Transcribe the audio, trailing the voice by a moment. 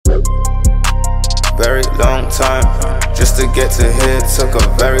Very long time, just to get to here took a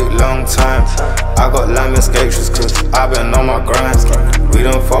very long time. I got Wilheminainc just cause I been on my grind. We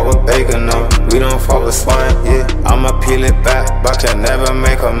don't fuck with bacon, no, we don't fuck with swine, yeah. I'ma peel it back, but can never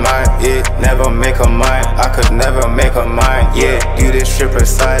make a mind, yeah. Never make a mind, I could never make a mind, yeah. Do this shit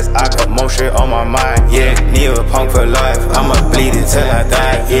precise, I got more shit on my mind, yeah. Neopunk for life, I'ma bleed it till I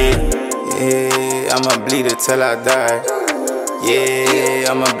die, yeah. Yeah, I'ma bleed it till I die. Yeah,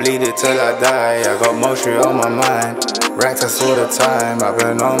 I'ma bleed it till I die. I got more shit on my mind. Practice all the time. I've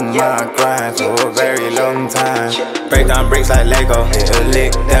been on my grind for a very long time. Break down bricks like Lego. Hit a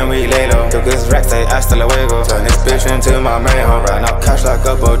lick, then we lay low. Took this rack, say hasta luego. Turn this bitch into my main hoe. Ran up cash like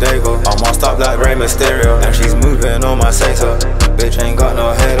a bodega. I'm on stop like Rey Mysterio. And she's moving on my say-so. Bitch ain't got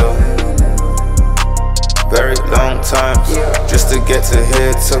no halo. Very long time, just to get to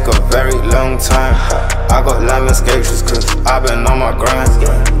here took a very long time. I got Wilheminainc just cause I been on my grind.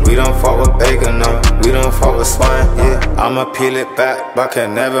 We don't fuck with bacon, no, we don't fuck with swine, yeah. I'ma peel it back, but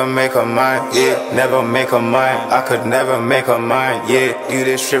can never make a mind, yeah. Never make a mind, I could never make a mind, yeah. Do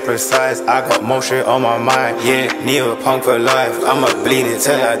this shit precise, I got more shit on my mind, yeah. Neopunk for life, I'ma bleed it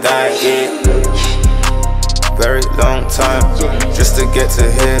till I die, yeah. Very long time, just to get to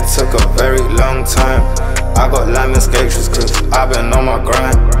here took a very long time. I got Wilheminainc just cause I been on my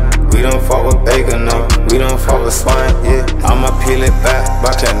grind. We don't fuck with bacon, no, we don't fuck with swine, yeah. I'ma peel it back,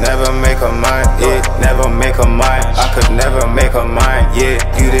 but can never make a mind, yeah. Never make a mind, I could never make a mind, yeah.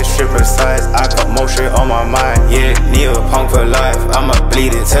 Do this shit precise, I got more shit on my mind, yeah. Neopunk for life, I'ma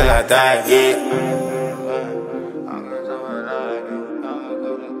bleed it till I die, yeah.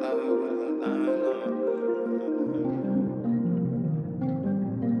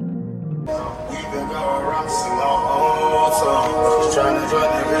 Trying to join the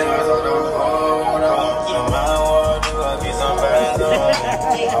videos, hold on. You might want to do a piece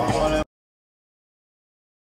of